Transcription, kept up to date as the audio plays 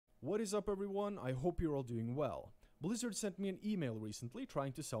What is up, everyone? I hope you're all doing well. Blizzard sent me an email recently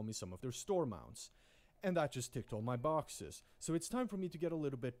trying to sell me some of their store mounts. And that just ticked all my boxes. So it's time for me to get a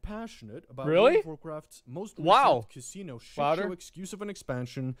little bit passionate about World of Warcraft's most recent casino shit show excuse of an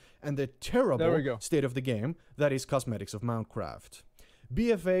expansion and the terrible state of the game that is cosmetics of Mountcraft.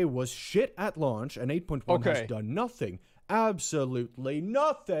 BFA was shit at launch, and 8.1 has done nothing, absolutely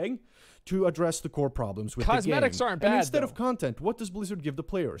nothing, to address the core problems with the game. Cosmetics aren't bad, and instead of content, what does Blizzard give the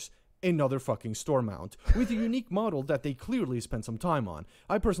players? Another fucking store mount, with a unique model that they clearly spent some time on.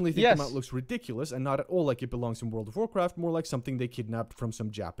 I personally think the mount looks ridiculous and not at all like it belongs in World of Warcraft, more like something they kidnapped from some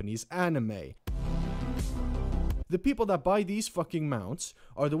Japanese anime. The people that buy these fucking mounts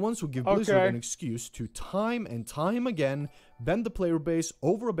are the ones who give Blizzard an excuse to time and time again bend the player base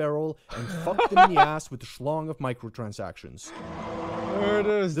over a barrel and fuck them in the ass with the schlong of microtransactions. There it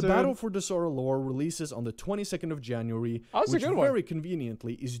is, The Battle for Dosora lore releases on the 22nd of January, which very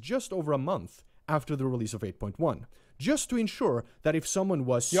conveniently is just over a month after the release of 8.1, just to ensure that if someone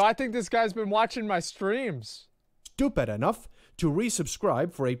was I think this guy's been watching my streams. Stupid enough to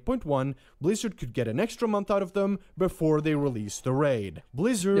resubscribe for 8.1, Blizzard could get an extra month out of them before they release the raid.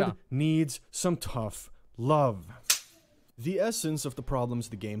 Blizzard needs some tough love. The essence of the problems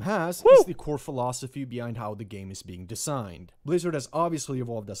the game has is the core philosophy behind how the game is being designed. Blizzard has obviously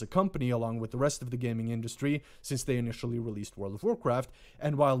evolved as a company along with the rest of the gaming industry since they initially released World of Warcraft,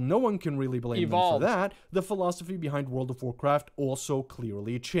 and while no one can really blame them for that, the philosophy behind World of Warcraft also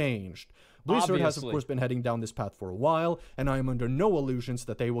clearly changed. Blizzard has of course been heading down this path for a while, and I am under no illusions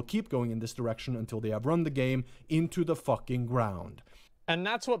that they will keep going in this direction until they have run the game into the fucking ground. And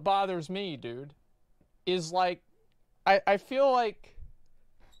that's what bothers me, dude, is like, I feel like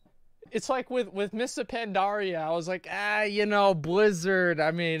it's like with Missa Pandaria. I was like, you know, Blizzard,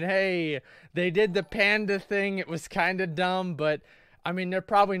 I mean, hey, they did the panda thing. It was kind of dumb, but I mean, they're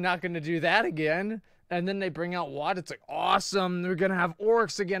probably not going to do that again. And then they bring out what? It's like, awesome. They're going to have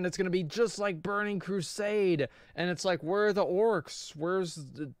orcs again. It's going to be just like Burning Crusade. And it's like, where are the orcs? Where's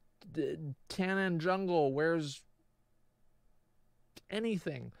the Cannon Jungle? Where's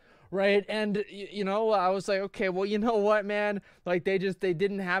anything? Right? And, you know, I was like, okay, well, you know what, man? Like, they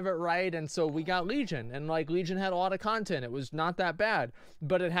didn't have it right, and so we got Legion. And, like, Legion had a lot of content. It was not that bad,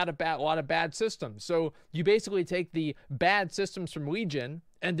 but it had a lot of bad systems. So you basically take the bad systems from Legion,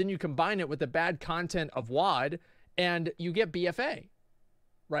 and then you combine it with the bad content of WoD, and you get BFA.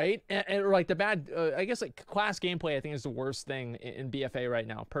 Right? And like, the bad, I guess, like, class gameplay, I think, is the worst thing in BFA right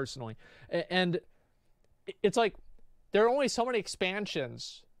now, personally. And it's like, there are only so many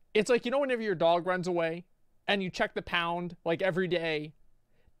expansions. It's like, you know, whenever your dog runs away and you check the pound like every day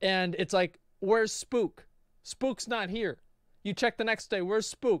and it's like, where's Spook? Spook's not here. You check the next day, where's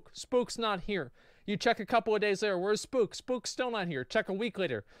Spook? Spook's not here. You check a couple of days later, where's Spook? Spook's still not here. Check a week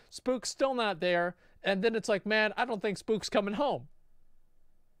later, Spook's still not there. And then it's like, man, I don't think Spook's coming home.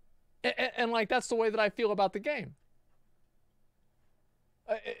 And like, that's the way that I feel about the game.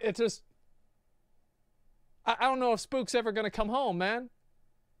 It's just, I don't know if Spook's ever going to come home, man.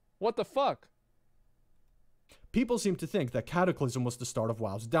 What the fuck? People seem to think that Cataclysm was the start of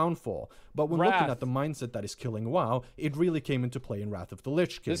WoW's downfall, but when looking at the mindset that is killing WoW, it really came into play in Wrath of the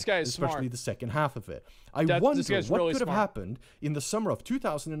Lich King, especially the second half of it. I wonder what could have happened in the summer of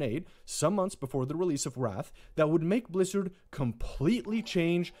 2008, some months before the release of Wrath, that would make Blizzard completely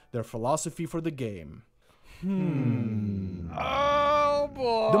change their philosophy for the game. Oh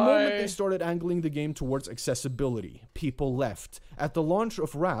boy. The moment they started angling the game towards accessibility, people left. At the launch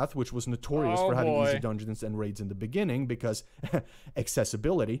of Wrath, which was notorious for having easy dungeons and raids in the beginning because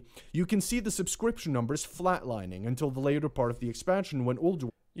accessibility, you can see the subscription numbers flatlining until the later part of the expansion when older.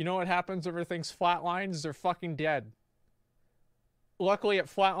 You know what happens if everything's flatlines? They're fucking dead. Luckily it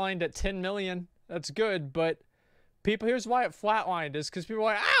flatlined at 10 million. That's good, but people, here's why it flatlined, is because people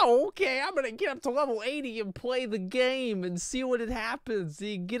are like, oh, okay, I'm going to get up to level 80 and play the game and see what it happens. So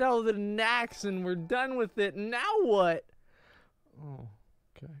you get out of the Nax and we're done with it. And now what? Oh,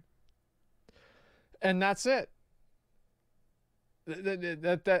 okay. And that's it.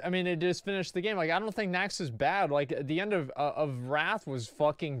 I mean, it just finished the game. Like, I don't think Nax is bad. Like, the end of Wrath was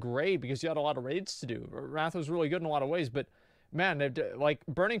fucking great because you had a lot of raids to do. Wrath was really good in a lot of ways, but man, like,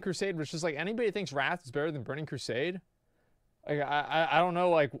 Burning Crusade was just like, anybody thinks Wrath is better than Burning Crusade? Like, I don't know,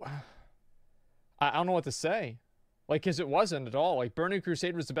 like, I don't know what to say. Like, because it wasn't at all. Like, Burning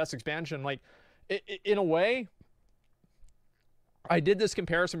Crusade was the best expansion. Like, in a way, I did this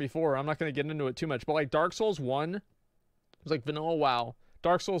comparison before. I'm not going to get into it too much, but like, Dark Souls 1 was like vanilla WoW.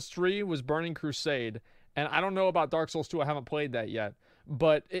 Dark Souls 3 was Burning Crusade. And I don't know about Dark Souls 2. I haven't played that yet.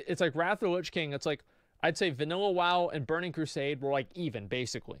 But it's like Wrath of the Lich King. It's like, I'd say Vanilla WoW and Burning Crusade were like even,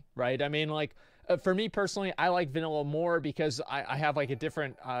 basically, right? I mean, like, for me personally, I like Vanilla more because I have like a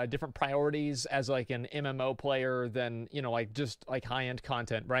different priorities as like an MMO player than, you know, like just like high-end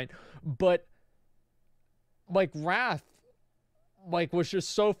content, right? But like Wrath, like, was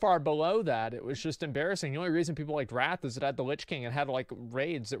just so far below that, it was just embarrassing. The only reason people liked Wrath is it had the Lich King and had like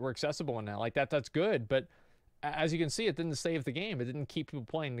raids that were accessible in that. Like that's good, but as you can see, it didn't save the game. It didn't keep people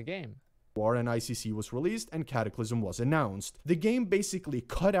playing the game. War and ICC was released and Cataclysm was announced. The game basically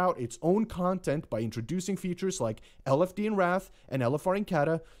cut out its own content by introducing features like LFD in Wrath and LFR in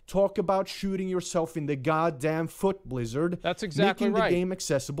Cata. Talk about shooting yourself in the goddamn foot, Blizzard. That's exactly right. Making the game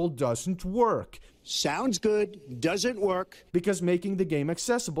accessible doesn't work. Sounds good, doesn't work. Because making the game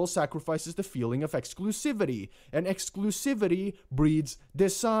accessible sacrifices the feeling of exclusivity, and exclusivity breeds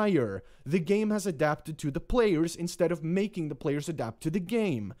desire. The game has adapted to the players instead of making the players adapt to the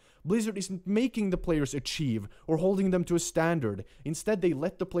game. Blizzard isn't making the players achieve or holding them to a standard. Instead, they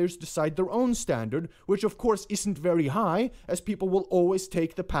let the players decide their own standard, which of course isn't very high, as people will always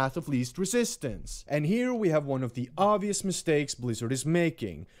take the path of least resistance. And here we have one of the obvious mistakes Blizzard is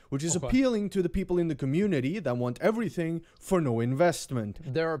making, which is appealing to the people in the community that want everything for no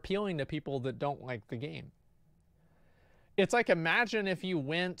investment. They're appealing to people that don't like the game. It's like, imagine if you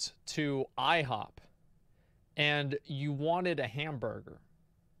went to IHOP and you wanted a hamburger.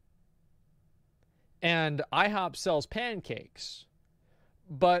 And IHOP sells pancakes,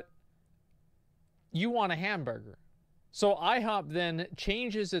 but you want a hamburger. So IHOP then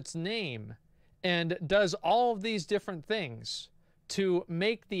changes its name and does all of these different things to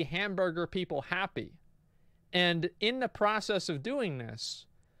make the hamburger people happy. And in the process of doing this,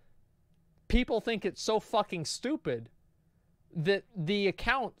 people think it's so fucking stupid that the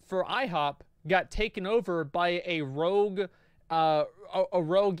account for IHOP got taken over by a rogue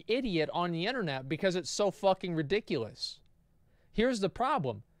idiot on the internet because it's so fucking ridiculous. Here's the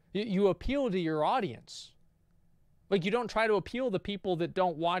problem. You appeal to your audience. Like, you don't try to appeal to people that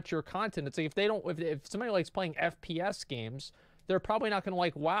don't watch your content. It's like, if somebody likes playing FPS games, they're probably not going to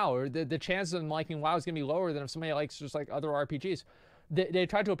like WoW, or the chances of them liking WoW is going to be lower than if somebody likes just like other RPGs. They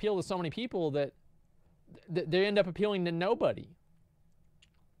try to appeal to so many people that they end up appealing to nobody.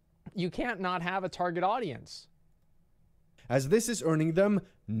 You can't not have a target audience. As this is earning them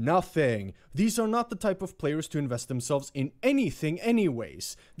nothing. These are not the type of players to invest themselves in anything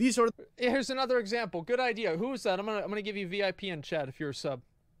anyways. These are... Here's another example. Good idea. Who is that? I'm gonna give you VIP in chat if you're a sub.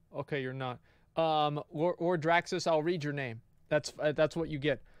 Okay, you're not. Or Draxus, I'll read your name. That's what you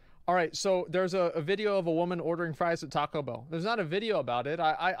get. All right, so there's a video of a woman ordering fries at Taco Bell. There's not a video about it.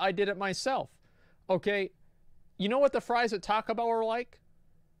 I did it myself. Okay, you know what the fries at Taco Bell are like?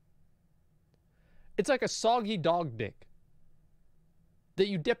 It's like a soggy dog dick that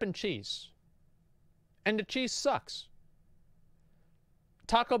you dip in cheese. And the cheese sucks.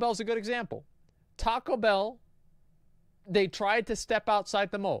 Taco Bell's a good example. Taco Bell, they tried to step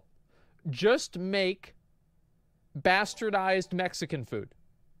outside the mold. Just make bastardized Mexican food.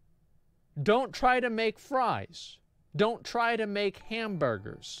 Don't try to make fries. Don't try to make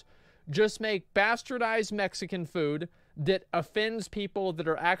hamburgers. Just make bastardized Mexican food that offends people that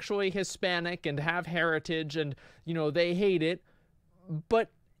are actually Hispanic and have heritage and, you know, they hate it. But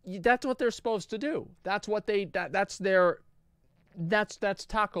that's what they're supposed to do. That's what that's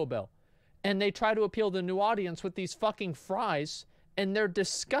Taco Bell. And they try to appeal to the new audience with these fucking fries, and they're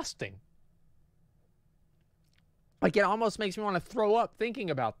disgusting. Like, it almost makes me want to throw up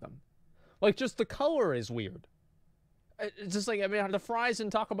thinking about them. Like, just the color is weird. It's just like, I mean, the fries in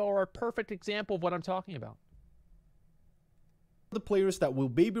Taco Bell are a perfect example of what I'm talking about. The players that will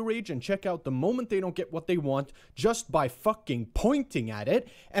baby rage and check out the moment they don't get what they want just by fucking pointing at it,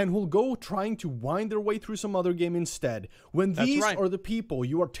 and who'll go trying to wind their way through some other game instead. When these are the people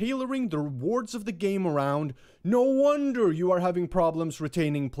you are tailoring the rewards of the game around, no wonder you are having problems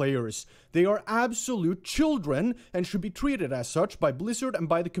retaining players. They are absolute children and should be treated as such by Blizzard and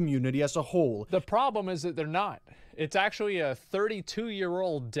by the community as a whole. The problem is that they're not. It's actually a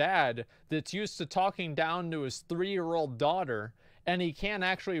 32-year-old dad that's used to talking down to his 3-year-old daughter, and he can't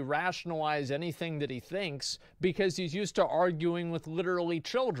actually rationalize anything that he thinks because he's used to arguing with literally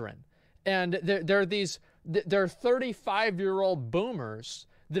children. And they're 35-year-old boomers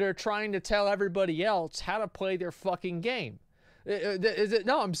that are trying to tell everybody else how to play their fucking game. Is it?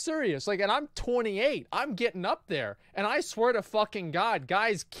 No, I'm serious. Like, and I'm 28. I'm getting up there. And I swear to fucking God,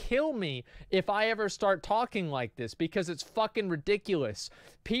 guys, kill me if I ever start talking like this, because it's fucking ridiculous.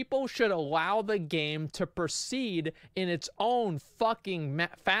 People should allow the game to proceed in its own fucking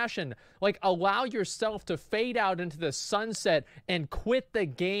fashion. Like, allow yourself to fade out into the sunset and quit the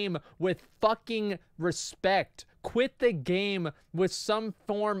game with fucking respect. Quit the game with some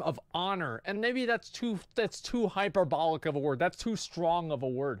form of honor. And maybe that's too hyperbolic of a word. That's too strong of a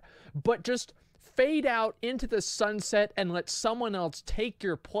word. But just fade out into the sunset and let someone else take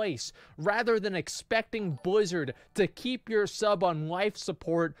your place, rather than expecting Blizzard to keep your sub on life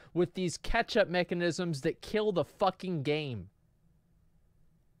support with these catch-up mechanisms that kill the fucking game.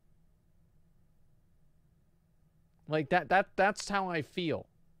 Like, that's how I feel.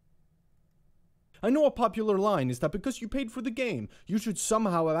 I know a popular line is that because you paid for the game, you should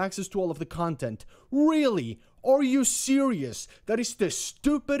somehow have access to all of the content. Really? Are you serious? That is the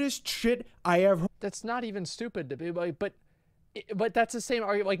stupidest shit I ever heard. That's not even stupid to be like, but that's the same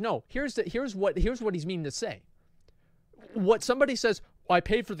argument. Like, no, here's what he's meaning to say. What somebody says, well, I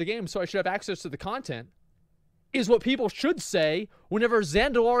paid for the game, so I should have access to the content, is what people should say whenever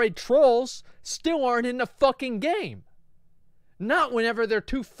Zandalari trolls still aren't in the fucking game. Not whenever they're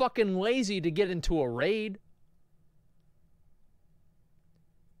too fucking lazy to get into a raid.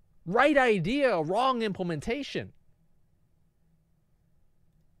 Right idea, wrong implementation.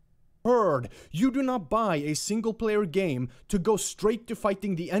 You do not buy a single-player game to go straight to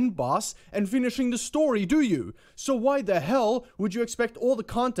fighting the end boss and finishing the story, do you? So why the hell would you expect all the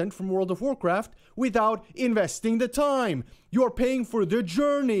content from World of Warcraft without investing the time? You are paying for the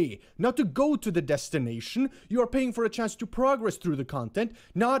journey, not to go to the destination. You are paying for a chance to progress through the content,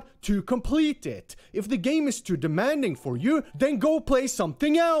 not to complete it. If the game is too demanding for you, then go play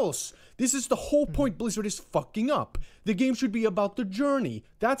something else. This is the whole point Blizzard is fucking up. The game should be about the journey.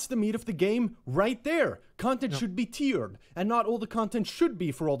 That's the meat of the game right there. Content should be tiered, and not all the content should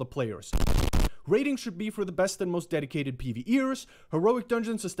be for all the players. Rating should be for the best and most dedicated PvEers, heroic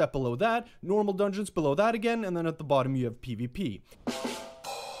dungeons a step below that, normal dungeons below that again, and then at the bottom you have PvP.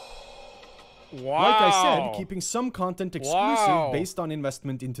 Wow. Like I said, keeping some content exclusive based on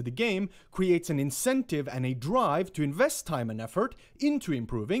investment into the game creates an incentive and a drive to invest time and effort into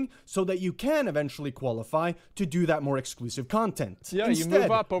improving, so that you can eventually qualify to do that more exclusive content. Yeah, Instead, you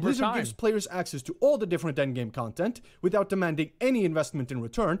move up over Blizzard time. gives players access to all the different endgame content without demanding any investment in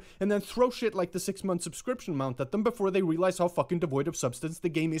return, and then throw shit like the 6-month subscription mount at them before they realize how fucking devoid of substance the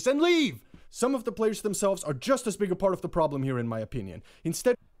game is and leave! Some of the players themselves are just as big a part of the problem here, in my opinion.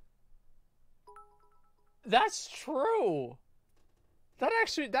 Instead... That's true. That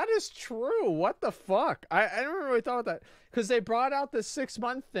is true. What the fuck? I never really thought of that. Because they brought out the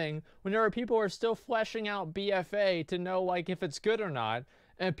 6-month thing when there were people who are still fleshing out BFA to know, like, if it's good or not.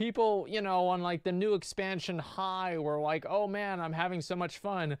 And people, you know, on, like, the new expansion high were like, oh, man, I'm having so much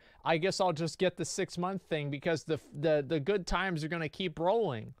fun. I guess I'll just get the 6-month thing because the good times are going to keep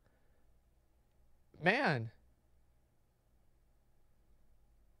rolling. Man.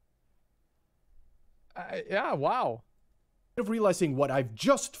 Yeah, wow. Of realizing what I've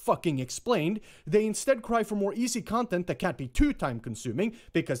just fucking explained, they instead cry for more easy content that can't be too time-consuming,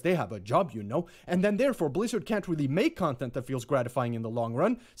 because they have a job, you know, and then therefore Blizzard can't really make content that feels gratifying in the long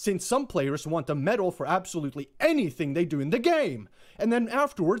run, since some players want a medal for absolutely anything they do in the game. And then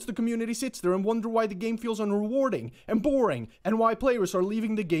afterwards, the community sits there and wonder why the game feels unrewarding and boring, and why players are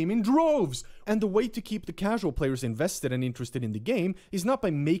leaving the game in droves. And the way to keep the casual players invested and interested in the game is not by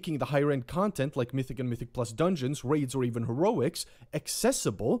making the higher-end content like Mythic and Mythic Plus dungeons, raids, or even heroics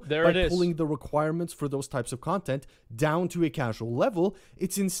accessible by pulling the requirements for those types of content down to a casual level.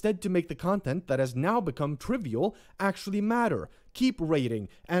 It's instead to make the content that has now become trivial actually matter. Keep raiding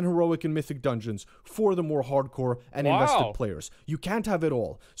and heroic and mythic dungeons for the more hardcore and invested players. You can't have it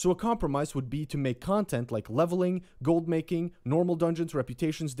all. So a compromise would be to make content like leveling, gold making, normal dungeons,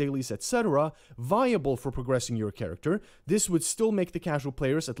 reputations, dailies, etc. viable for progressing your character. This would still make the casual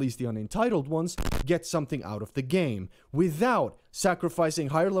players, at least the unentitled ones, get something out of the game, without sacrificing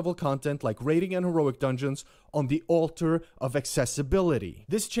higher level content like raiding and heroic dungeons on the altar of accessibility.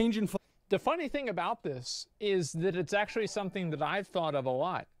 This change in the funny thing about this is that it's actually something that I've thought of a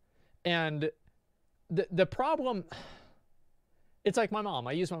lot. And the problem, it's like my mom.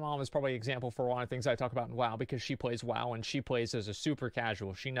 I use my mom as probably an example for a lot of things I talk about in WoW, because she plays WoW and she plays as a super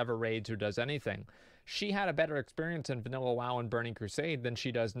casual. She never raids or does anything. she had a better experience in vanilla WoW and Burning Crusade than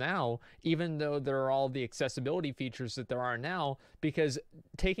she does now, even though there are all the accessibility features that there are now, because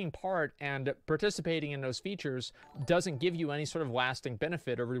taking part and participating in those features doesn't give you any sort of lasting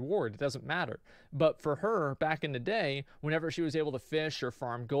benefit or reward. It doesn't matter. But for her, back in the day, whenever she was able to fish or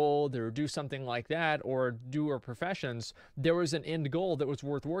farm gold or do something like that, or do her professions, there was an end goal that was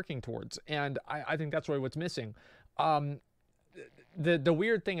worth working towards. And I think that's really what's missing. The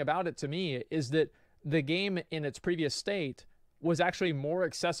weird thing about it to me is that the game in its previous state was actually more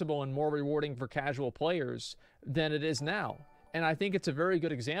accessible and more rewarding for casual players than it is now. And I think it's a very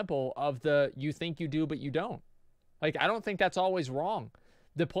good example of the you think you do, but you don't. Like, I don't think that's always wrong.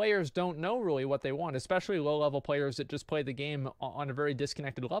 The players don't know really what they want, especially low-level players that just play the game on a very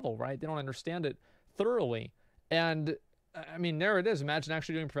disconnected level, right? They don't understand it thoroughly. And, I mean, there it is. Imagine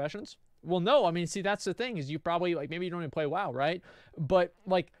actually doing professions. Well, no, I mean, see, that's the thing, is you probably, like, maybe you don't even play WoW, right? But,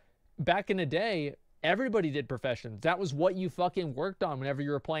 like, back in the day, everybody did professions. That was what you fucking worked on whenever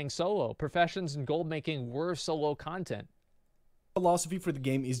you were playing solo. Professions and gold making were solo content. Philosophy for the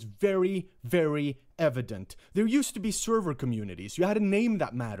game is very, very evident. There used to be server communities. You had a name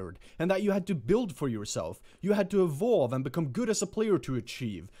that mattered, and that you had to build for yourself. You had to evolve and become good as a player to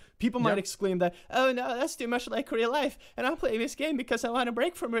achieve. People might exclaim that, oh no, that's too much like real life, and I'm playing this game because I want a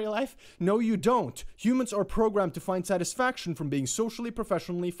break from real life. No, you don't. Humans are programmed to find satisfaction from being socially,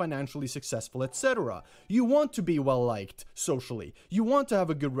 professionally, financially successful, etc. You want to be well-liked socially. You want to have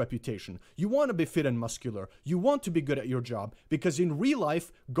a good reputation. You want to be fit and muscular. You want to be good at your job, because in real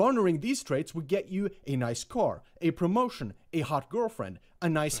life, garnering these traits would get you a nice car, a promotion, a hot girlfriend, a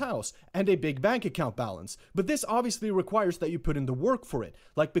nice house, and a big bank account balance. But this obviously requires that you put in the work for it,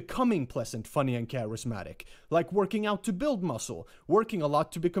 like becoming pleasant, funny, and charismatic, like working out to build muscle, working a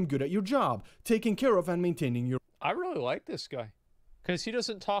lot to become good at your job, taking care of and maintaining your... I really like this guy, because he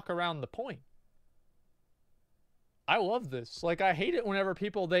doesn't talk around the point. I love this. Like, I hate it whenever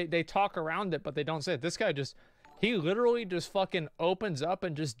people, they talk around it, but they don't say it. This guy just, he literally just fucking opens up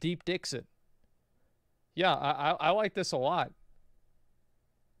and just deep dicks it. Yeah, I like this a lot.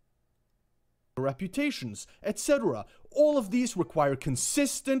 Reputations, etc. All of these require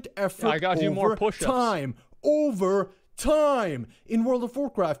consistent effort. I gotta do more push-ups. Over time. In World of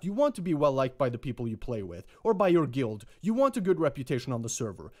Warcraft, you want to be well liked by the people you play with, or by your guild. You want a good reputation on the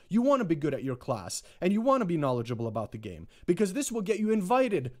server. You want to be good at your class, and you want to be knowledgeable about the game, because this will get you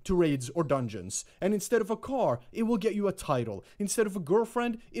invited to raids or dungeons. And instead of a car, it will get you a title. Instead of a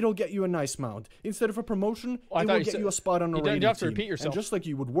girlfriend, it'll get you a nice mount. Instead of a promotion, it will get you a spot on a raiding team. You have to repeat yourself. And just like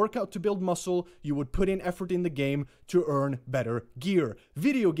you would work out to build muscle, you would put in effort in the game to earn better gear.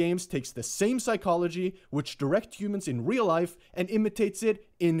 Video games takes the same psychology, which direct humans in real life, and imitates it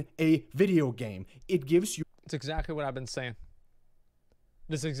in a video game. It gives you... It's exactly what I've been saying.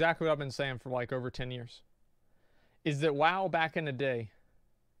 This is exactly what I've been saying for like over 10 years. Is that WoW back in the day,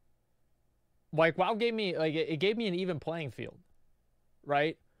 like WoW gave me, like it gave me an even playing field,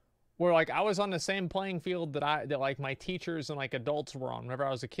 right? Where like I was on the same playing field that like my teachers and like adults were on whenever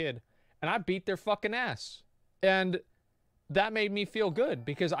I was a kid, and I beat their fucking ass. And that made me feel good,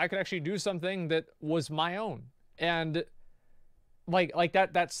 because I could actually do something that was my own. And like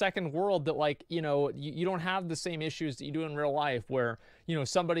that second world that, like, you know, you don't have the same issues that you do in real life, where, you know,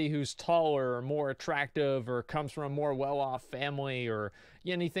 somebody who's taller or more attractive or comes from a more well-off family or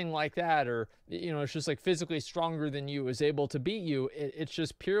anything like that, or, you know, it's just like physically stronger than you, is able to beat you. It's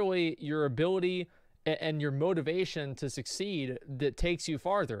just purely your ability and your motivation to succeed that takes you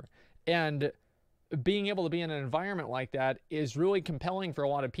farther. And being able to be in an environment like that is really compelling for a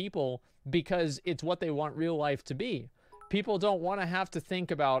lot of people, because it's what they want real life to be. People don't want to have to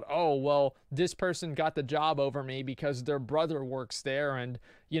think about, oh, well, this person got the job over me because their brother works there and,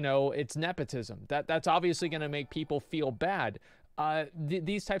 you know, it's nepotism. That's obviously going to make people feel bad.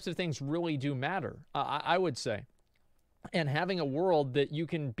 These types of things really do matter, I would say. And having a world that you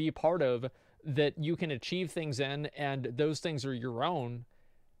can be part of, that you can achieve things in, and those things are your own,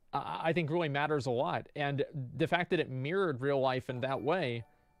 I think really matters a lot. And the fact that it mirrored real life in that way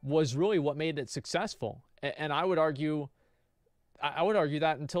was really what made it successful. And I would argue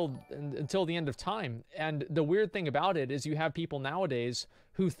that until the end of time. And the weird thing about it is you have people nowadays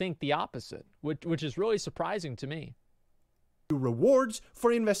who think the opposite, which is really surprising to me. Rewards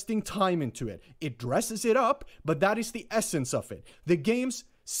for investing time into it. It dresses it up, but that is the essence of it. The games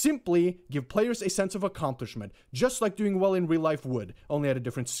Simply give players a sense of accomplishment, just like doing well in real life would, only at a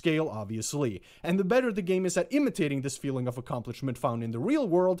different scale, obviously. And the better the game is at imitating this feeling of accomplishment found in the real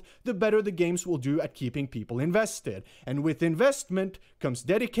world, the better the games will do at keeping people invested. And with investment comes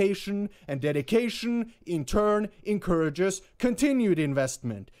dedication, and dedication, in turn, encourages continued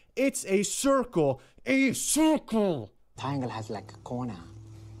investment. It's a circle. A circle! Triangle has like a corner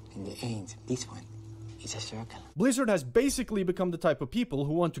in the end. This one is a circle. Blizzard has basically become the type of people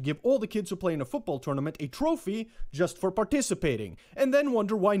who want to give all the kids who play in a football tournament a trophy just for participating, and then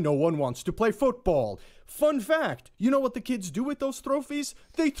wonder why no one wants to play football. Fun fact, you know what the kids do with those trophies?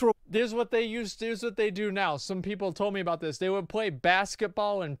 They throw... Here's what they do now. Some people told me about this. They would play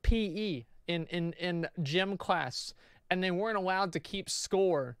basketball and PE in gym class, and they weren't allowed to keep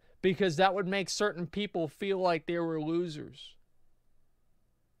score because that would make certain people feel like they were losers.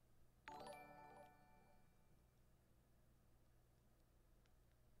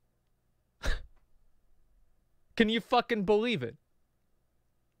 Can you fucking believe it?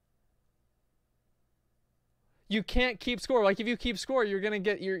 You can't keep score. Like if you keep score, you're gonna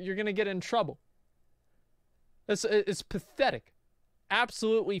get in trouble. It's pathetic,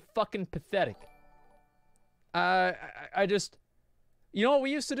 absolutely fucking pathetic. I just, you know what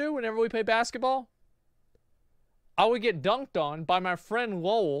we used to do whenever we played basketball? I would get dunked on by my friend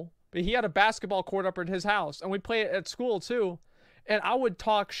Lowell, but he had a basketball court up at his house, and we play it at school too. And I would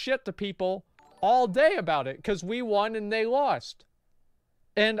talk shit to people all day about it because we won and they lost.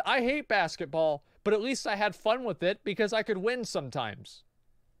 And I hate basketball, but at least I had fun with it because I could win sometimes.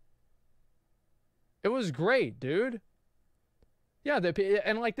 It was great, dude. Yeah,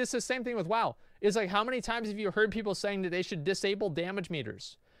 and like this is the same thing with WoW. It's like, how many times have you heard people saying that they should disable damage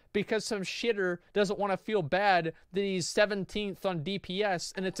meters because some shitter doesn't want to feel bad that he's 17th on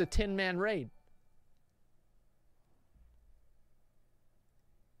DPS and it's a 10-man raid?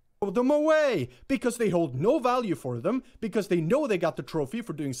 Them away because they hold no value for them, because they know they got the trophy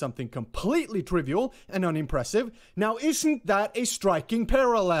for doing something completely trivial and unimpressive. Now isn't that a striking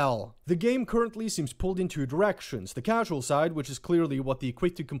parallel? The game currently seems pulled in two directions: the casual side, which is clearly what the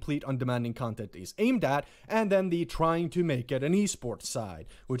quick to complete undemanding content is aimed at, and then the trying to make it an esports side,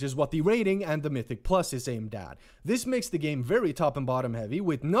 which is what the rating and the Mythic Plus is aimed at. This makes the game very top and bottom heavy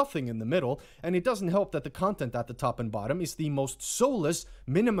with nothing in the middle, and it doesn't help that the content at the top and bottom is the most soulless,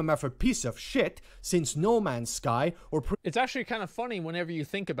 minimum effort piece of shit since No Man's Sky or... It's actually kind of funny whenever you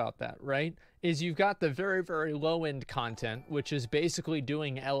think about that, right? Is you've got the very, very low-end content, which is basically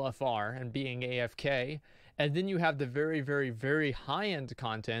doing LFR and being AFK, and then you have the very, very, very high-end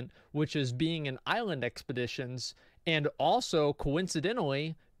content, which is being in island expeditions, and also,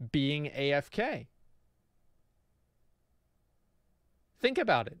 coincidentally, being AFK. Think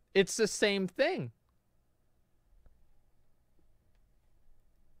about it. It's the same thing.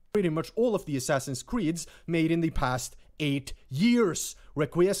 Pretty much all of the Assassin's Creeds made in the past 8 years.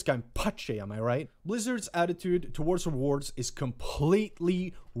 Requiesca and Pace, am I right? Blizzard's attitude towards rewards is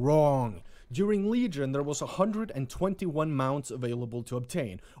completely wrong. During Legion, there was 121 mounts available to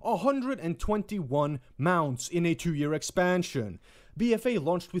obtain. 121 mounts in a 2-year expansion. BFA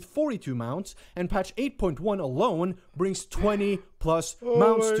launched with 42 mounts, and patch 8.1 alone brings 20 plus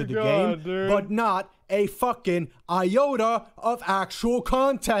mounts to the game, dude. But not a fucking iota of actual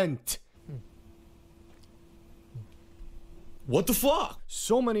content. What the fuck?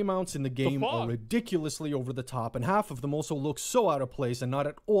 So many mounts in the game are ridiculously over the top, and half of them also look so out of place and not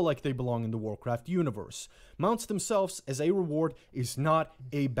at all like they belong in the Warcraft universe. Mounts themselves as a reward is not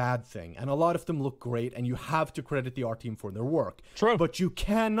a bad thing, and a lot of them look great, and you have to credit the art team for their work. True. But you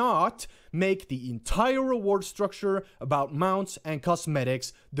cannot make the entire reward structure about mounts and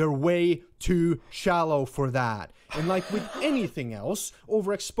cosmetics. They're way too shallow for that. And like with anything else,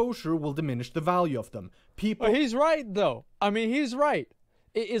 overexposure will diminish the value of them. Well, he's right, though. I mean, he's right.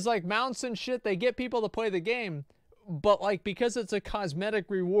 It's like mounts and shit, they get people to play the game, but like because it's a cosmetic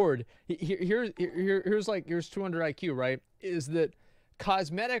reward, here's 200 IQ, right? Is that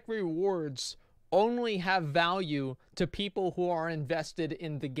cosmetic rewards only have value to people who are invested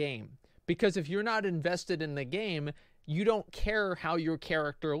in the game. Because if you're not invested in the game, you don't care how your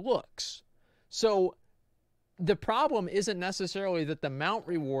character looks. So the problem isn't necessarily that the mount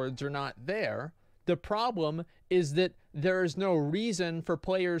rewards are not there. The problem is that there is no reason for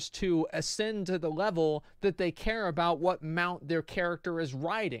players to ascend to the level that they care about what mount their character is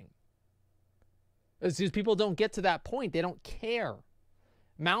riding. It's because people don't get to that point. They don't care.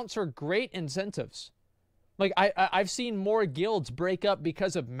 Mounts are great incentives. Like, I've seen more guilds break up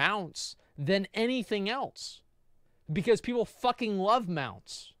because of mounts than anything else. Because people fucking love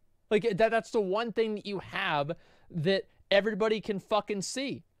mounts. Like, that's the one thing that you have that everybody can fucking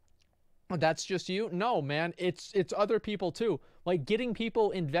see. That's just you? No, man. It's other people too. Like getting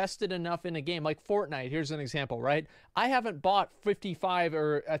people invested enough in a game, like Fortnite. Here's an example, right? I haven't bought $55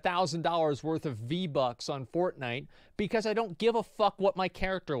 or $1,000 worth of V-Bucks on Fortnite because I don't give a fuck what my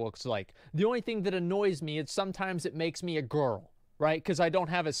character looks like. The only thing that annoys me is sometimes it makes me a girl, right? Because I don't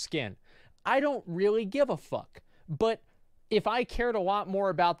have a skin. I don't really give a fuck. But if I cared a lot more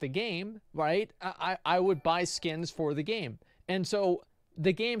about the game, right, I would buy skins for the game. And so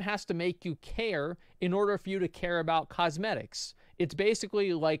the game has to make you care in order for you to care about cosmetics. It's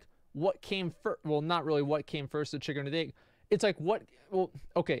basically like what came first. Well, not really what came first, the chicken or the egg. It's like what, well,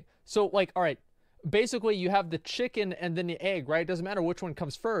 okay. So like, all right, basically you have the chicken and then the egg, right? It doesn't matter which one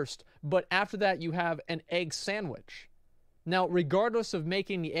comes first, but after that you have an egg sandwich. Now, regardless of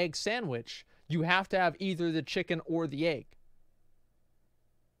making the egg sandwich, you have to have either the chicken or the egg.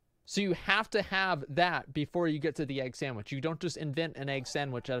 So you have to have that before you get to the egg sandwich. You don't just invent an egg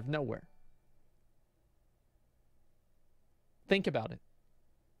sandwich out of nowhere. Think about it.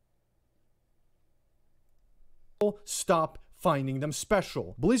 Stop finding them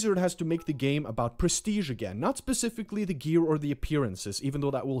special. Blizzard has to make the game about prestige again, not specifically the gear or the appearances, even though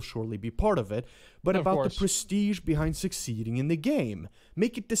that will surely be part of it, but about the prestige behind succeeding in the game.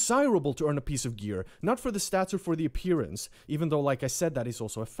 Make it desirable to earn a piece of gear, not for the stats or for the appearance, even though, like I said, that is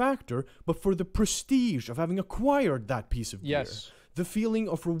also a factor, but for the prestige of having acquired that piece of gear. Yes. The feeling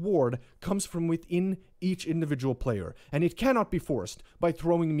of reward comes from within each individual player, and it cannot be forced by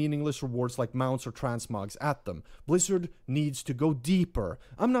throwing meaningless rewards like mounts or transmogs at them. Blizzard needs to go deeper.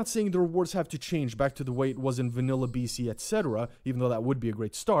 I'm not saying the rewards have to change back to the way it was in vanilla BC, etc., even though that would be a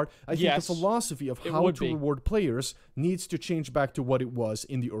great start. I think the philosophy of how to reward players needs to change back to what it was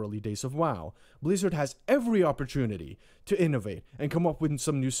in the early days of WoW. Blizzard has every opportunity to innovate and come up with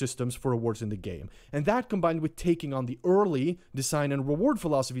some new systems for rewards in the game. And that, combined with taking on the early design and reward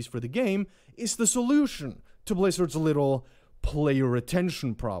philosophies for the game, is the solution to Blizzard's little player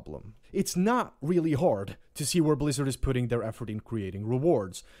retention problem. It's not really hard to see where Blizzard is putting their effort in creating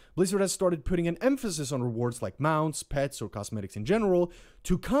rewards. Blizzard has started putting an emphasis on rewards like mounts, pets, or cosmetics in general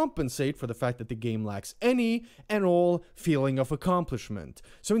to compensate for the fact that the game lacks any and all feeling of accomplishment.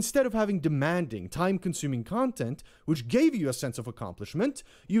 So instead of having demanding, time-consuming content, which gave you a sense of accomplishment,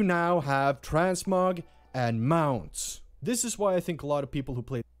 you now have transmog and mounts. This is why I think a lot of people who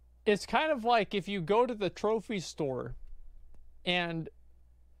play... It's kind of like if you go to the trophy store and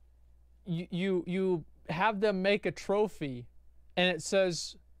you have them make a trophy and it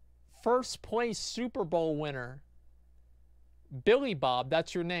says first place Super Bowl winner Billy Bob,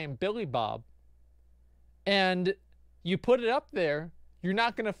 that's your name, Billy Bob, and you put it up there, you're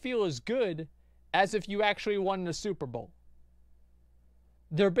not going to feel as good as if you actually won the Super Bowl.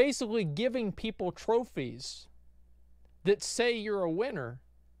 They're basically giving people trophies that say you're a winner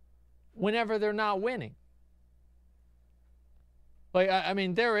whenever they're not winning. Like, I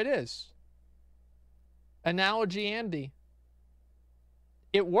mean, there it is. Analogy Andy.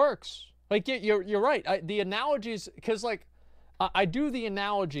 It works. Like, you're right. The analogies, because, like, I do the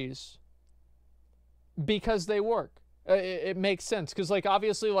analogies because they work. It makes sense. Because, like,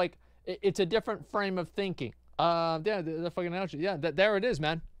 obviously, like, it's a different frame of thinking. Yeah, the fucking analogy. Yeah, there it is,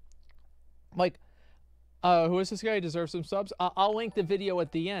 man. Like, who is this guy? He deserves some subs. I'll link the video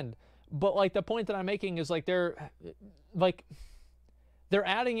at the end. But, like, the point that I'm making is, like, they're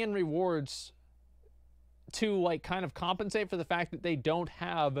adding in rewards to, like, kind of compensate for the fact that they don't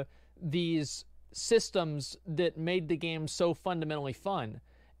have these systems that made the game so fundamentally fun.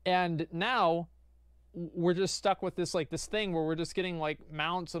 And now we're just stuck with this, like, this thing where we're just getting, like,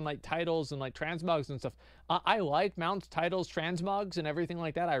 mounts and, like, titles and, like, transmogs and stuff. I like mounts, titles, transmogs, and everything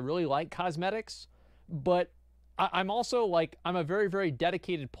like that. I really like cosmetics. But I'm also, like, I'm a very, very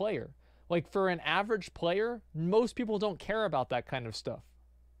dedicated player. Like, for an average player, most people don't care about that kind of stuff.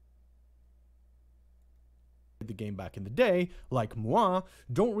 The game back in the day, like moi,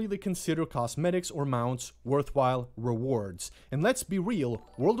 don't really consider cosmetics or mounts worthwhile rewards. And let's be real,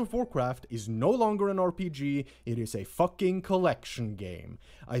 World of Warcraft is no longer an RPG, it is a fucking collection game.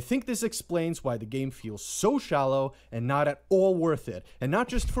 I think this explains why the game feels so shallow and not at all worth it. And not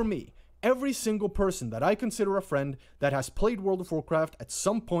just for me. Every single person that I consider a friend that has played World of Warcraft at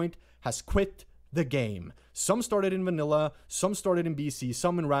some point has quit the game. Some started in vanilla, some started in BC,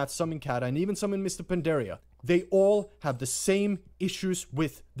 some in Wrath, some in Kata, and even some in Mr. Pandaria. They all have the same issues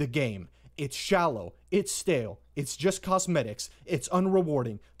with the game. It's shallow, it's stale, it's just cosmetics, it's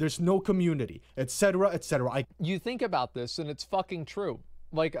unrewarding, there's no community, etc., etc. You think about this, and it's fucking true.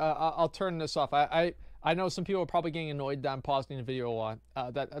 Like, I'll turn this off. I know some people are probably getting annoyed that I'm pausing the video a lot.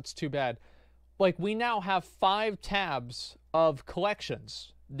 That's too bad. like we now have 5 tabs of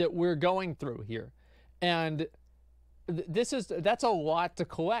collections that we're going through here, and that's a lot to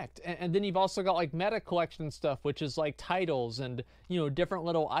collect. And then you've also got like meta collection stuff, which is like titles and, you know, different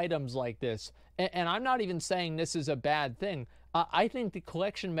little items like this. And I'm not even saying this is a bad thing. I think the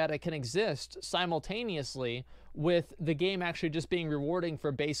collection meta can exist simultaneously with the game actually just being rewarding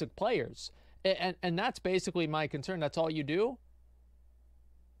for basic players. And that's basically my concern. That's all you do?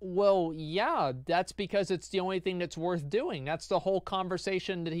 Well, yeah, that's because it's the only thing that's worth doing. That's the whole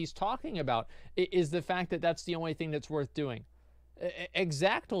conversation that he's talking about, is the fact that that's the only thing that's worth doing.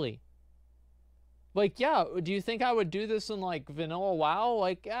 Exactly. Like, yeah, do you think I would do this in, like, vanilla WoW?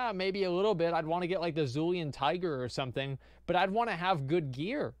 Like, yeah, maybe a little bit. I'd want to get, like, the Zulian Tiger or something, but I'd want to have good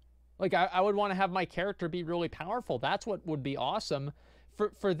gear. Like, I would want to have my character be really powerful. That's what would be awesome.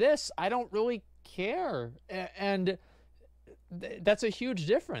 For this, I don't really care. And that's a huge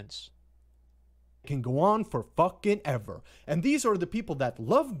difference. Can go on for fucking ever. And these are the people that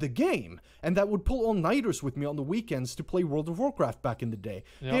loved the game and that would pull all-nighters with me on the weekends to play World of Warcraft back in the day.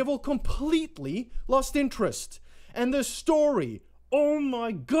 Yep. They have all completely lost interest. And the story, oh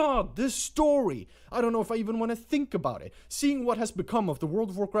my god, this story. I don't know if I even want to think about it. Seeing what has become of the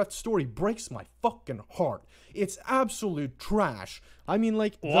World of Warcraft story breaks my fucking heart. It's absolute trash. I mean,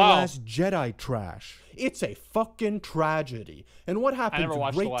 like, The Last Jedi trash. It's a fucking tragedy. And what happened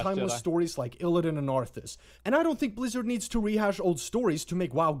to great timeless stories like Illidan and Arthas? And I don't think Blizzard needs to rehash old stories to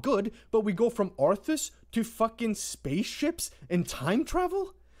make WoW good, but we go from Arthas to fucking spaceships and time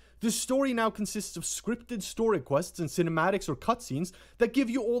travel? The story now consists of scripted story quests and cinematics or cutscenes that give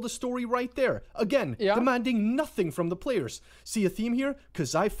you all the story right there. Again, demanding nothing from the players. See a theme here?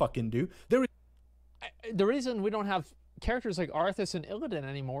 'Cause I fucking do. The reason we don't have characters like Arthas and Illidan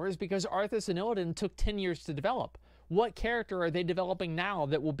anymore is because Arthas and Illidan took 10 years to develop. What character are they developing now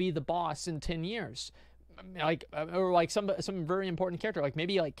that will be the boss in 10 years? Like, or like some very important character, like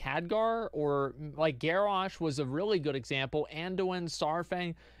maybe like Khadgar, or like Garrosh was a really good example. Anduin,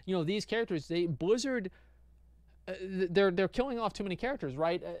 Starfang, you know, these characters, Blizzard, they're killing off too many characters,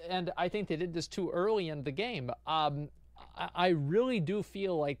 right? And I think they did this too early in the game. I really do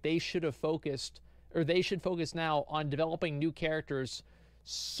feel like they should have focused, or they should focus now on developing new characters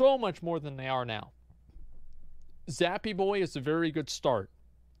so much more than they are now. Zappy Boy is a very good start.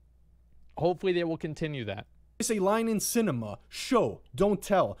 Hopefully they will continue that. It's a line in cinema: show, don't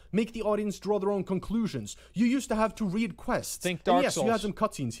tell. Make the audience draw their own conclusions. You used to have to read quests. Think Dark Souls. Yes, you had some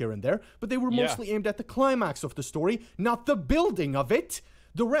cutscenes here and there, but they were mostly aimed at the climax of the story, not the building of it.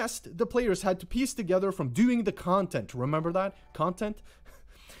 The rest, the players had to piece together from doing the content. Remember that? Content?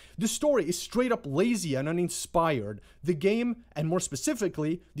 The story is straight up lazy and uninspired. The game, and more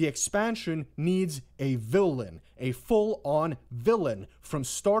specifically, the expansion, needs a villain. A full-on villain from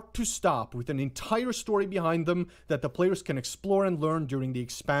start to stop, with an entire story behind them that the players can explore and learn during the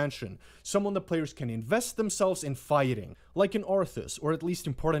expansion. Someone the players can invest themselves in fighting. Like in Arthas, or at least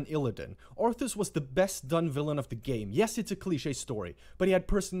in part in Illidan. Arthas was the best done villain of the game. Yes, it's a cliche story, but he had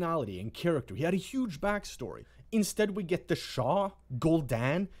personality and character. He had a huge backstory. Instead, we get the Shah,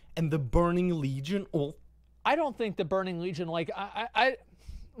 Gul'dan, and the Burning Legion. Oh, I don't think the Burning Legion, like, I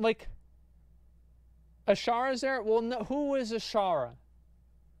like, Ashara is there? Well, no, who is Ashara?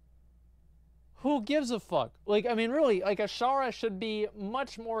 Who gives a fuck? Like, I mean, really, like, Ashara should be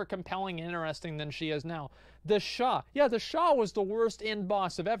much more compelling and interesting than she is now. The Shah. Yeah, the Shah was the worst end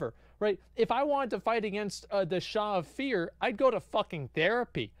boss of ever, right? If I wanted to fight against the Shah of Fear, I'd go to fucking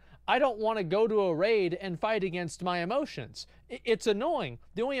therapy. I don't want to go to a raid and fight against my emotions. It's annoying.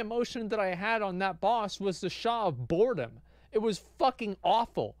 The only emotion that I had on that boss was the Shah of boredom. It was fucking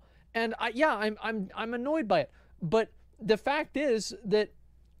awful. And I'm annoyed by it. But the fact is that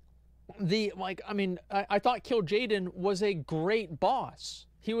I thought Kil'jaeden was a great boss.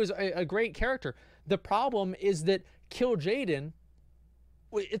 He was a great character. The problem is that Kil'jaeden,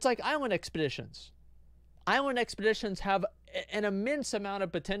 it's like Island Expeditions. Island Expeditions have an immense amount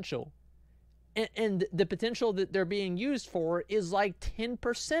of potential, and the potential that they're being used for is like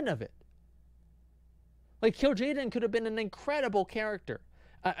 10% of it. Like, Kil'jaeden could have been an incredible character.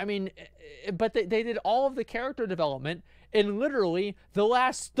 I mean, but they did all of the character development in literally the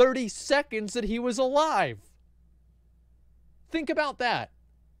last 30 seconds that he was alive. Think about that.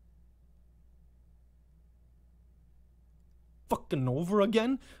 Fucking over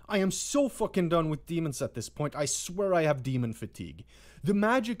again? I am so fucking done with demons at this point. I swear I have demon fatigue. The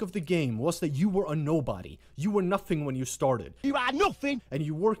magic of the game was that you were a nobody. You were nothing when you started. You are nothing! And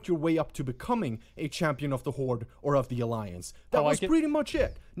you worked your way up to becoming a champion of the Horde or of the Alliance. That was pretty much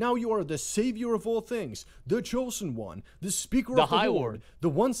it. Now you are the savior of all things, the chosen one, the speaker of the Horde, the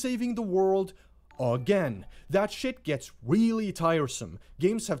one saving the world. again. That shit gets really tiresome.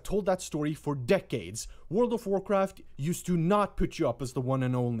 Games have told that story for decades. World of Warcraft used to not put you up as the one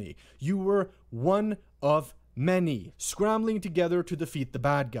and only. You were one of many, scrambling together to defeat the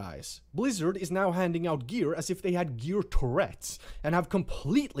bad guys. Blizzard is now handing out gear as if they had gear Tourette's, and have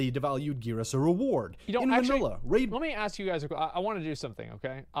completely devalued gear as a reward. You know, in actually, vanilla, raid... let me ask you guys, I want to do something,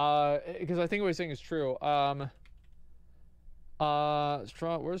 okay? Because I think what you're saying is true.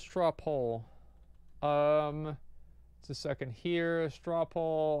 Where's straw poll? It's a second here, straw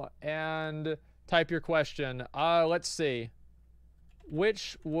poll, and type your question. Let's see.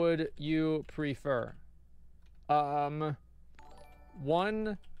 Which would you prefer?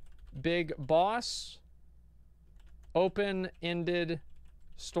 One big boss, open-ended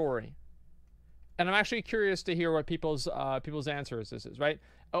story. And I'm actually curious to hear what people's answers this is, right?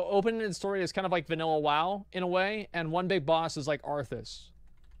 Open-ended story is kind of like vanilla WoW in a way, and one big boss is like Arthas.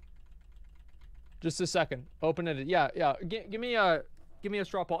 Just a second. Open-ended. Yeah. Give me a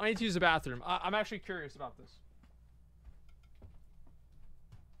straw poll. I need to use the bathroom. I'm actually curious about this.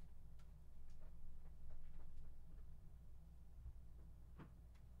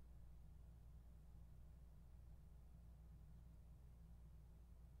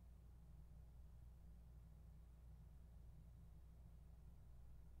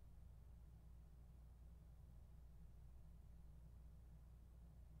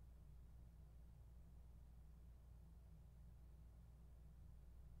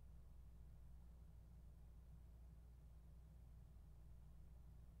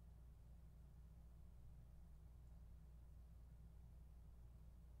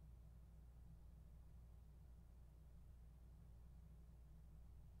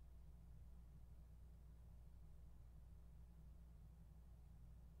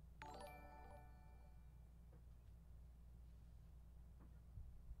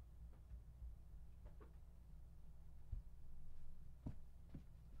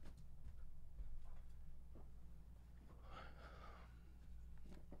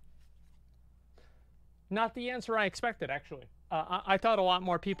 Not the answer I expected, actually. I thought a lot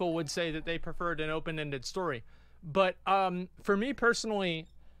more people would say that they preferred an open-ended story. But for me personally,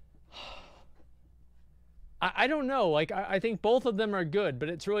 I don't know. Like, I think both of them are good, but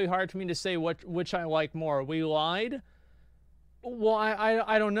it's really hard for me to say which I like more. We lied? Well,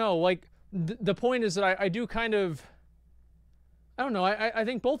 I don't know. Like, the point is that I do kind of... I don't know. I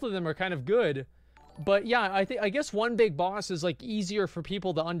think both of them are kind of good. But yeah, I guess one big boss is, like, easier for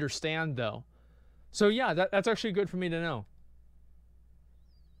people to understand, though. So yeah, that's actually good for me to know.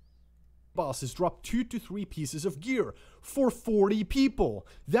 Bosses dropped 2 to 3 pieces of gear for 40 people.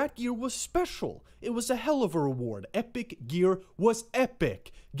 That gear was special. It was a hell of a reward. Epic gear was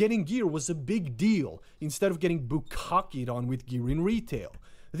epic. Getting gear was a big deal, instead of getting bukkakied on with gear in retail.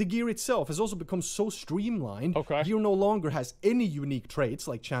 The gear itself has also become so streamlined, gear no longer has any unique traits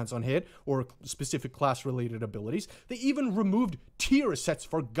like chance on hit or specific class-related abilities. They even removed tier sets,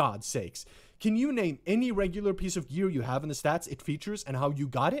 for God's sakes. Can you name any regular piece of gear you have in the stats it features and how you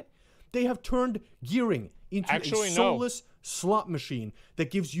got it? They have turned gearing into a soulless slot machine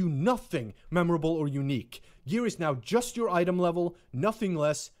that gives you nothing memorable or unique. Gear is now just your item level, nothing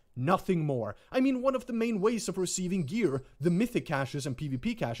less, nothing more. I mean, one of the main ways of receiving gear, the mythic caches and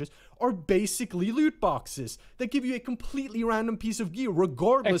PvP caches, are basically loot boxes that give you a completely random piece of gear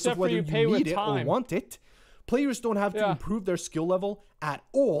regardless of whether you need it or want it. Players don't have to improve their skill level at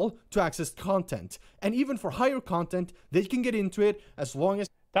all to access content. And even for higher content, they can get into it as long as...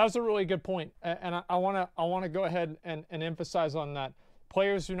 That was a really good point. And I want to go ahead and emphasize on that.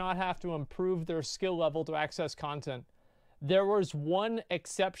 Players do not have to improve their skill level to access content. There was one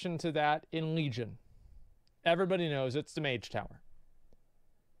exception to that in Legion. Everybody knows it's the Mage Tower.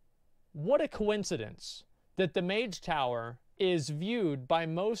 What a coincidence that the Mage Tower is viewed by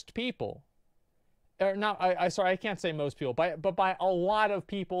most people... sorry, I can't say most people, but by a lot of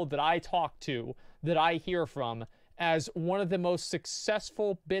people that I talk to, that I hear from, as one of the most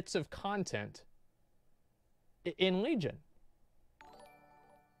successful bits of content in Legion.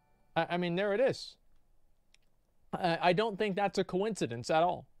 I mean, there it is. I don't think that's a coincidence at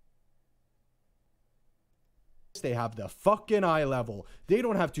all. They have the fucking eye level. They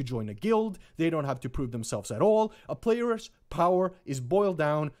don't have to join a guild. They don't have to prove themselves at all. A player's power is boiled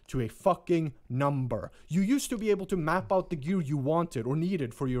down to a fucking number. You used to be able to map out the gear you wanted or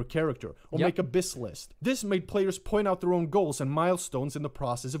needed for your character, or make a BIS list. This made players point out their own goals and milestones in the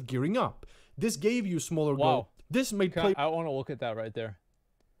process of gearing up. This gave you smaller goals. This made I want to look at that right there.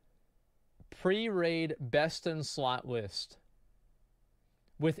 Pre-raid best in slot list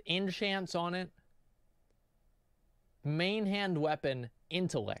with enchants on it. Main hand weapon,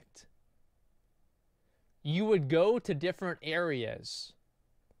 intellect. you would go to different areas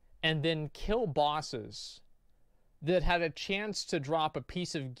and then kill bosses that had a chance to drop a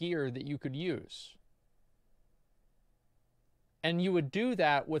piece of gear that you could use. And you would do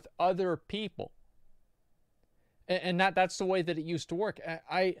that with other people. And that's the way that it used to work.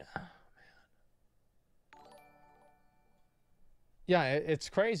 Yeah, it's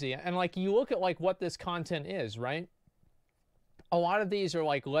crazy. And like, you look at like what this content is, right? A lot of these are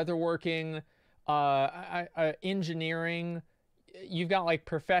like leatherworking, engineering. You've got like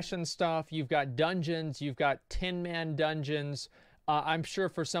profession stuff. You've got dungeons. You've got 10-man dungeons. I'm sure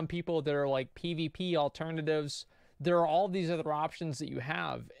for some people that are like PvP alternatives, there are all these other options that you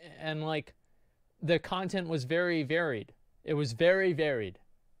have. And like, the content was very varied. It was very varied.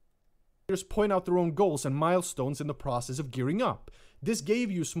 Point out their own goals and milestones in the process of gearing up. This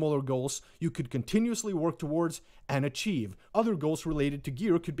gave you smaller goals you could continuously work towards and achieve. Other goals related to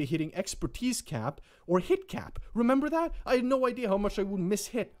gear could be hitting expertise cap or hit cap. Remember that? I had no idea how much I would miss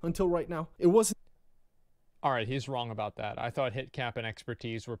hit until right now. It wasn't. All right, he's wrong about that. I thought hit cap and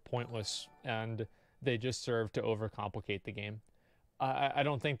expertise were pointless and they just served to overcomplicate the game. I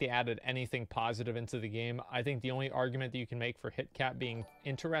don't think they added anything positive into the game. I think the only argument that you can make for hit cap being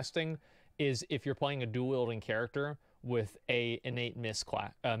interesting is if you're playing a dual-wielding character with a innate miss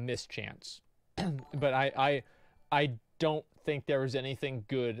chance. But I don't think there was anything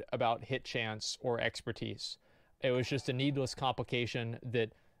good about hit chance or expertise. It was just a needless complication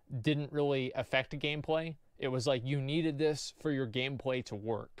that didn't really affect gameplay. It was like you needed this for your gameplay to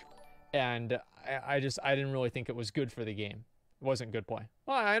work. And I didn't really think it was good for the game. It wasn't good play.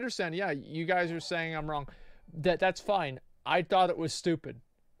 Well, I understand. Yeah, you guys are saying I'm wrong. That's fine. I thought it was stupid.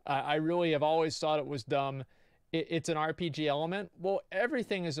 I really have always thought it was dumb. It's an RPG element. Well,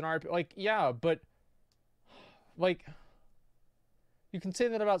 everything is an RPG. Like, yeah, but like, you can say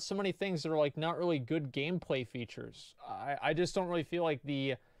that about so many things that are like not really good gameplay features. I just don't really feel like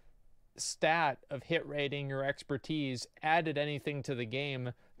the stat of hit rating or expertise added anything to the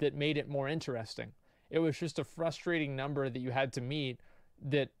game that made it more interesting. It was just a frustrating number that you had to meet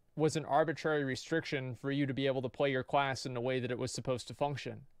that was an arbitrary restriction for you to be able to play your class in the way that it was supposed to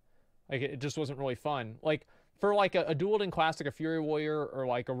function. Like, it just wasn't really fun. Like, for like a dual-wielding class like a Fury Warrior or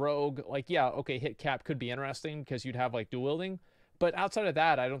like a Rogue, like, yeah, okay, hit cap could be interesting because you'd have like dual-wielding. But outside of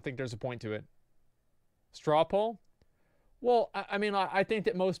that, I don't think there's a point to it. Straw poll? Well, I mean, I think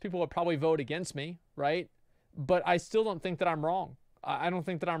that most people would probably vote against me, right? But I still don't think that I'm wrong. I don't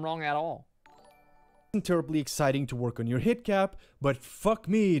think that I'm wrong at all. Terribly exciting to work on your hit cap, but fuck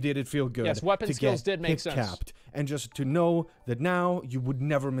me, did it feel good. Yes, weapon skills did make sense. Capped, and just to know that now you would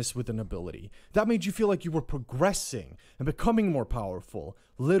never miss with an ability. That made you feel like you were progressing and becoming more powerful,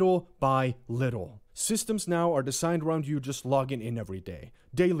 little by little. Systems now are designed around you just logging in every day.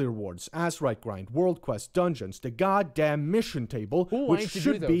 Daily rewards, Azrite grind, world quest, dungeons, the goddamn mission table, which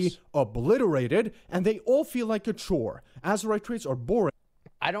should be obliterated, and they all feel like a chore. Azrite traits are boring.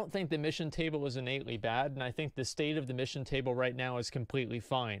 I don't think the mission table is innately bad, and I think the state of the mission table right now is completely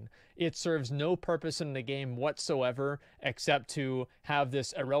fine. It serves no purpose in the game whatsoever except to have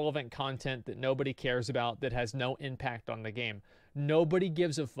this irrelevant content that nobody cares about that has no impact on the game. Nobody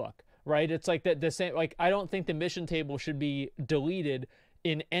gives a fuck, right? It's like the same. Like, I don't think the mission table should be deleted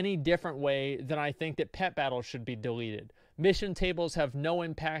in any different way than I think that pet battles should be deleted. Mission tables have no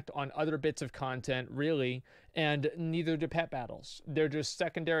impact on other bits of content, really, and neither do pet battles. They're just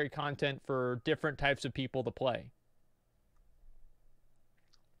secondary content for different types of people to play.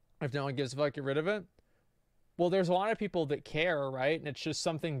 If no one gives a fuck, get rid of it? Well, there's a lot of people that care, right? And it's just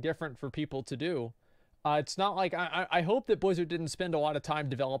something different for people to do. It's not like... I hope that Blizzard didn't spend a lot of time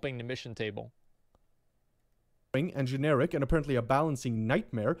developing the mission table. And generic, and apparently a balancing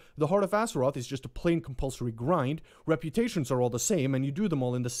nightmare. The Heart of Azeroth is just a plain compulsory grind. Reputations are all the same, and you do them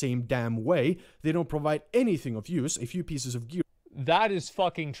all in the same damn way. They don't provide anything of use, a few pieces of gear. That is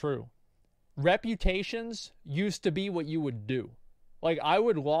fucking true. Reputations used to be what you would do. Like, I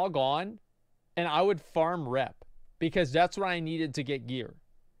would log on, and I would farm rep, because that's what I needed to get gear.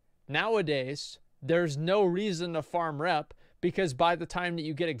 Nowadays, there's no reason to farm rep, because by the time that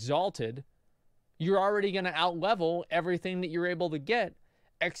you get exalted, you're already going to outlevel everything that you're able to get,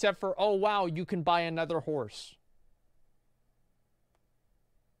 except for, oh, wow, you can buy another horse.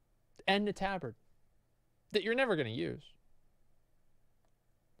 And a tabard that you're never going to use.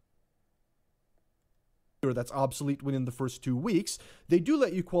 that's obsolete within the first 2 weeks. They do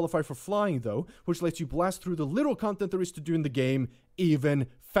let you qualify for flying though, which lets you blast through the little content there is to do in the game even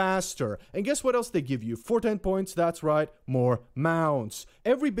faster. And guess what else they give you? For 10 points, that's right, more mounts.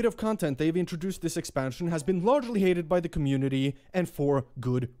 Every bit of content they've introduced this expansion has been largely hated by the community, and for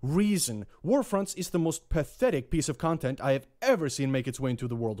good reason. Warfronts is the most pathetic piece of content I have ever seen make its way into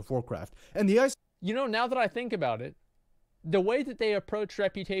the World of Warcraft. And the ice... You know, now that I think about it, the way that they approach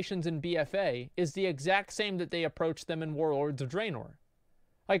reputations in BFA is the exact same that they approach them in Warlords of Draenor.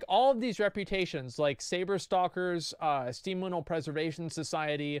 Like, all of these reputations, like Saber Stalkers, Steam Lunar Preservation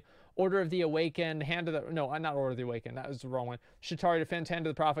Society, Order of the Awakened, Hand of the... No, not Order of the Awakened, that was the wrong one. Shatari Defense, Hand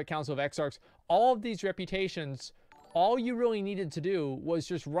of the Prophet, Council of Exarchs. All of these reputations, all you really needed to do was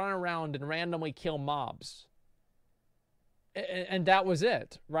just run around and randomly kill mobs. And that was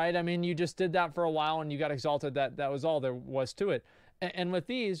it, right? I mean, you just did that for a while and you got exalted. That was all there was to it. And with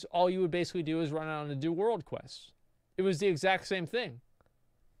these, all you would basically do is run around and do world quests. It was the exact same thing.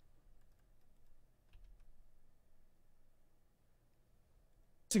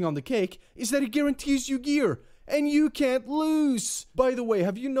 On the cake is that it guarantees you gear, and you can't lose. By the way,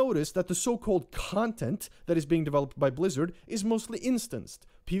 have you noticed that the so-called content that is being developed by Blizzard is mostly instanced?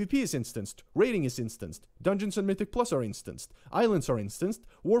 PvP is instanced, raiding is instanced, Dungeons and Mythic Plus are instanced, islands are instanced,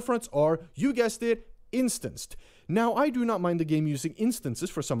 Warfronts are, you guessed it, instanced. Now, I do not mind the game using instances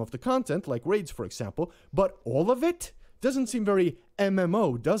for some of the content, like raids for example, but all of it? Doesn't seem very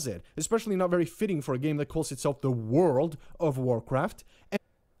MMO, does it? Especially not very fitting for a game that calls itself the World of Warcraft.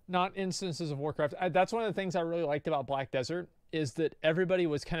 Not instances of Warcraft. That's one of the things I really liked about Black Desert, is that everybody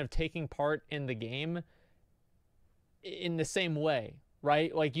was kind of taking part in the game in the same way,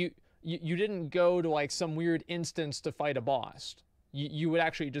 right? Like you didn't go to like some weird instance to fight a boss. You would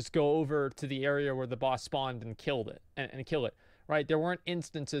actually just go over to the area where the boss spawned and killed it and kill it, right? There weren't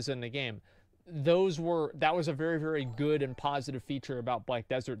instances in the game. That was a very, very good and positive feature about Black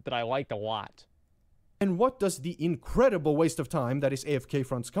Desert that I liked a lot. And what does the incredible waste of time that is AFK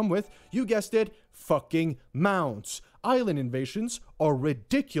fronts come with? You guessed it, fucking mounts. Island invasions are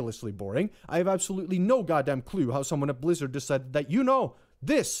ridiculously boring. I have absolutely no goddamn clue how someone at Blizzard decided that, you know,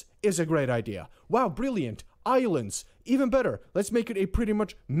 this is a great idea. Wow, brilliant. Islands. Even better, let's make it a pretty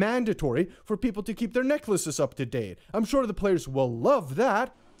much mandatory for people to keep their necklaces up to date. I'm sure the players will love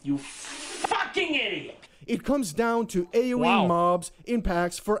that. You fucking idiot! It comes down to AoE mobs in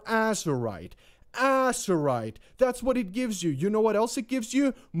packs for Azurite. Azurite. That's what it gives you. You know what else it gives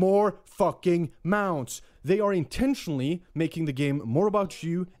you? More fucking mounts. They are intentionally making the game more about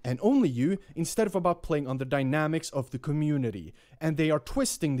you and only you instead of about playing on the dynamics of the community. And they are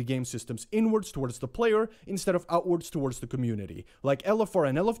twisting the game systems inwards towards the player instead of outwards towards the community. Like LFR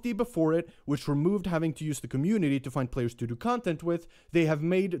and LFD before it, which removed having to use the community to find players to do content with, they have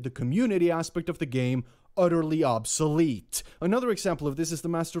made the community aspect of the game utterly obsolete. Another example of this is the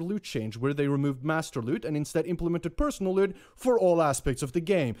Master Loot change, where they removed Master Loot and instead implemented Personal Loot for all aspects of the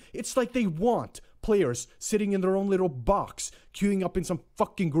game. It's like they want players sitting in their own little box, queuing up in some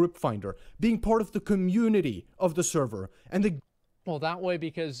fucking group finder, being part of the community of the server. And well, that way,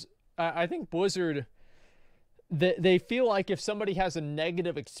 because I think Blizzard, they feel like if somebody has a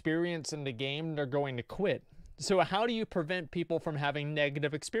negative experience in the game, they're going to quit. So how do you prevent people from having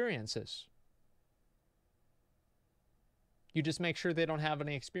negative experiences? You just make sure they don't have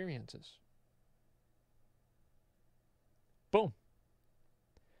any experiences. Boom.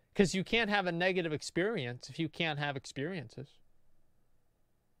 Because you can't have a negative experience if you can't have experiences.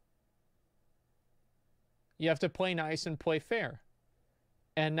 You have to play nice and play fair.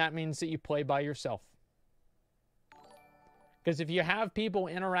 And that means that you play by yourself. Because if you have people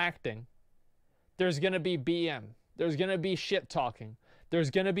interacting, there's going to be BM. There's going to be shit talking. There's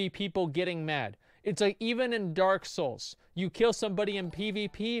going to be people getting mad. It's like even in Dark Souls, you kill somebody in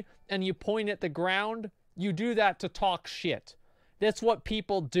PvP and you point at the ground, you do that to talk shit. That's what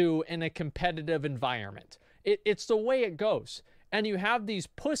people do in a competitive environment. It's the way it goes. And you have these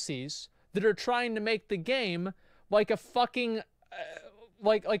pussies that are trying to make the game like a fucking,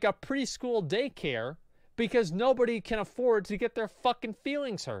 like a preschool daycare because nobody can afford to get their fucking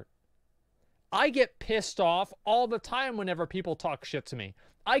feelings hurt. I get pissed off all the time whenever people talk shit to me.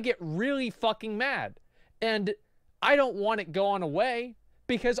 I get really fucking mad. And I don't want it going away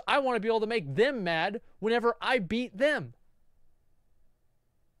because I want to be able to make them mad whenever I beat them.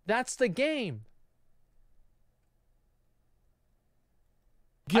 That's the game.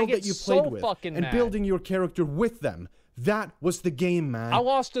 Guild that you played with and building your character with them. That was the game, man. I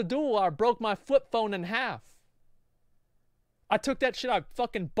lost a duel. I broke my flip phone in half. I took that shit, I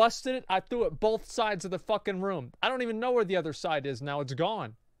fucking busted it, I threw it both sides of the fucking room. I don't even know where the other side is now, it's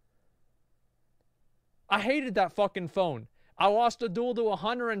gone. I hated that fucking phone. I lost a duel to a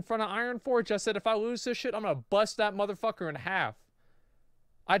hunter in front of Ironforge. I said, if I lose this shit, I'm gonna bust that motherfucker in half.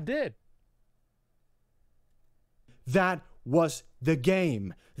 I did. That was the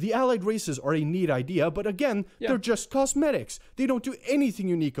game. The allied races are a neat idea, but again, they're just cosmetics. They don't do anything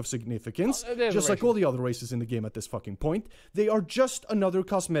unique of significance, just like all the other races in the game at this fucking point. They are just another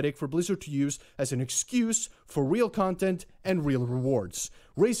cosmetic for Blizzard to use as an excuse for real content and real rewards.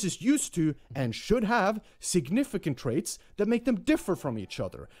 Races used to, and should have, significant traits that make them differ from each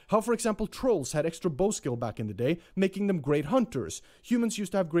other. How, for example, trolls had extra bow skill back in the day, making them great hunters. Humans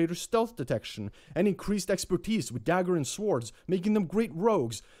used to have greater stealth detection, and increased expertise with dagger and swords, making them great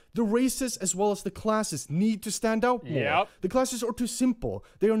rogues. The races as well as the classes need to stand out more. Yep. The classes are too simple.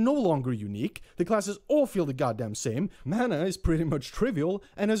 They are no longer unique. The classes all feel the goddamn same. Mana is pretty much trivial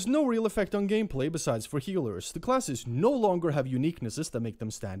and has no real effect on gameplay besides for healers. The classes no longer have uniquenesses that make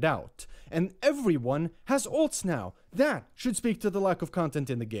them stand out. And everyone has ults now. That should speak to the lack of content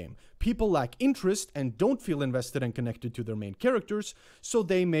in the game. People lack interest and don't feel invested and connected to their main characters, so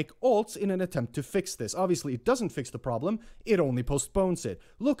they make ults in an attempt to fix this. Obviously, it doesn't fix the problem, it only postpones it.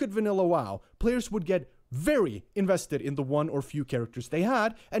 Look at Vanilla WoW. Players would get very invested in the one or few characters they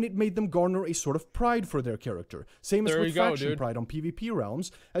had, and it made them garner a sort of pride for their character. Same as with faction pride on PvP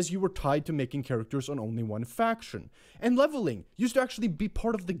realms, as you were tied to making characters on only one faction. And leveling used to actually be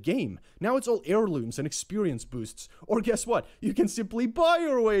part of the game. Now it's all heirlooms and experience boosts. Or guess what? You can simply buy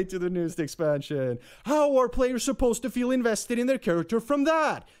your way to the newest expansion. How are players supposed to feel invested in their character from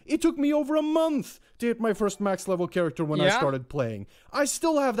that? It took me over a month to hit my first max level character when I started playing. I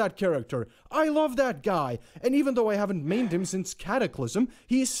still have that character. I love that guy. And even though I haven't mained him since Cataclysm,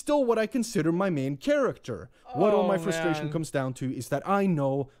 he is still what I consider my main character. What all my frustration comes down to is that I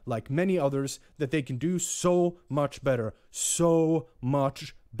know, like many others, that they can do so much better. So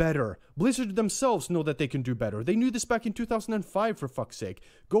much better. Blizzard themselves know that they can do better. They knew this back in 2005, for fuck's sake.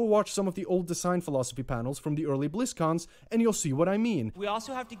 Go watch some of the old design philosophy panels from the early BlizzCons, and you'll see what I mean. We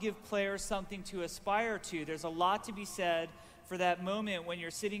also have to give players something to aspire to. There's a lot to be said for that moment when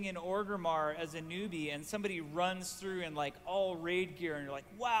you're sitting in Orgrimmar as a newbie and somebody runs through in like all raid gear and you're like,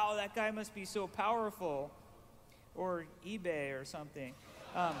 wow, that guy must be so powerful. Or eBay or something.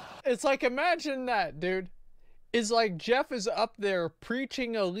 It's like, imagine that, dude. It's like Jeff is up there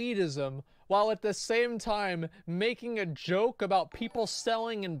preaching elitism while at the same time making a joke about people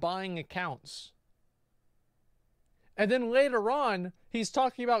selling and buying accounts. And then later on, he's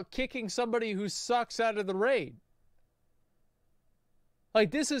talking about kicking somebody who sucks out of the raid.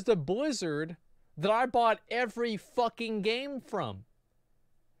 Like, this is the Blizzard that I bought every fucking game from.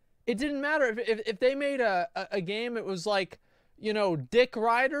 It didn't matter if they made a game, it was like, you know, Dick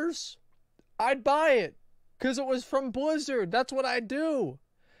Riders, I'd buy it. Because it was from Blizzard. That's what I do.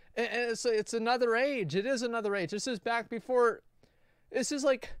 And it's another age. It is another age. This is back before... This is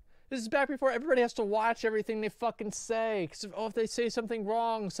back before everybody has to watch everything they fucking say. Because if they say something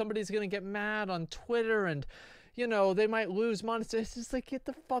wrong, somebody's going to get mad on Twitter. And, you know, they might lose money. It's just like, get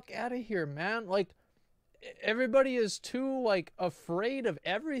the fuck out of here, man. Like, everybody is too, like, afraid of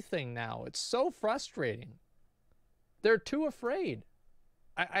everything now. It's so frustrating. They're too afraid.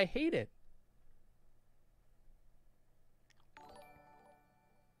 I hate it.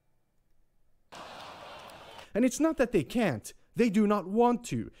 And it's not that they can't. They do not want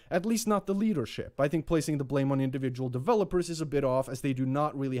to. At least not the leadership. I think placing the blame on individual developers is a bit off, as they do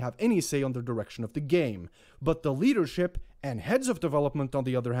not really have any say on the direction of the game. But the leadership and heads of development, on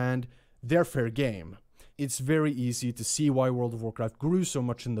the other hand, they're fair game. It's very easy to see why World of Warcraft grew so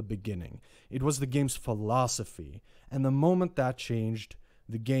much in the beginning. It was the game's philosophy. And the moment that changed,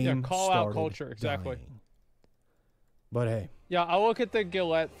 the game started culture, exactly. dying. But hey. Yeah, I'll look at the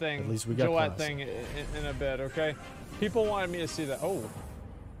Gillette thing. At least we got Gillette thing in a bit, okay? People wanted me to see that. Oh.